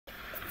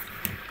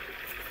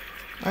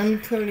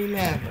I'm Cody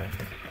Maverick.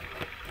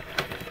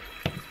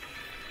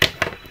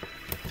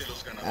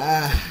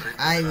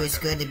 I was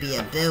going to be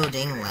a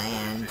building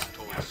land.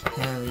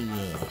 Hell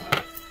yeah.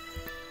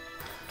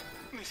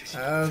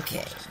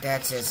 Okay,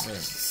 that's a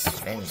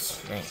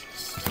suspense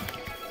rings.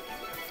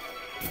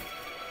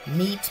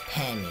 Meet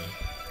Penny.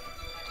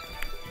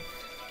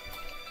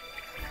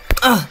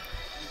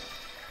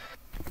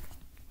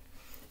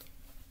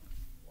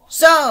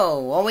 So,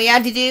 what we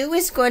have to do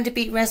is going to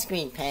be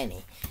rescuing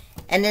Penny.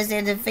 And is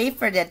it a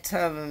favorite that,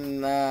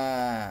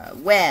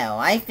 well,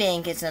 I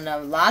think it's in a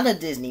lot of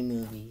Disney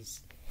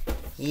movies.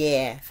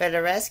 Yeah, for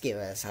the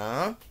rescuers,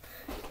 huh?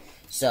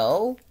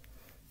 So,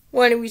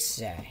 what do we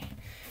say?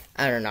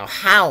 I don't know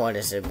how it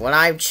is what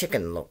I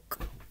chicken look.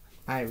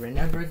 I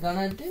never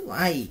gonna do.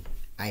 I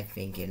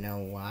think you know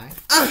why.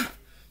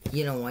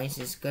 You know why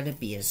it's gonna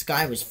be the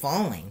sky was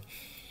falling.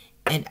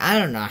 And I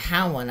don't know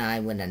how when I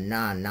with a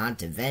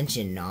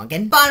non-intervention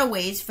noggin. By the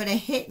way, it's for to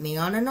hit me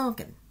on a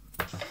noggin.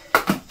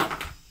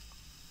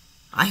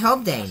 I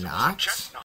hope they not.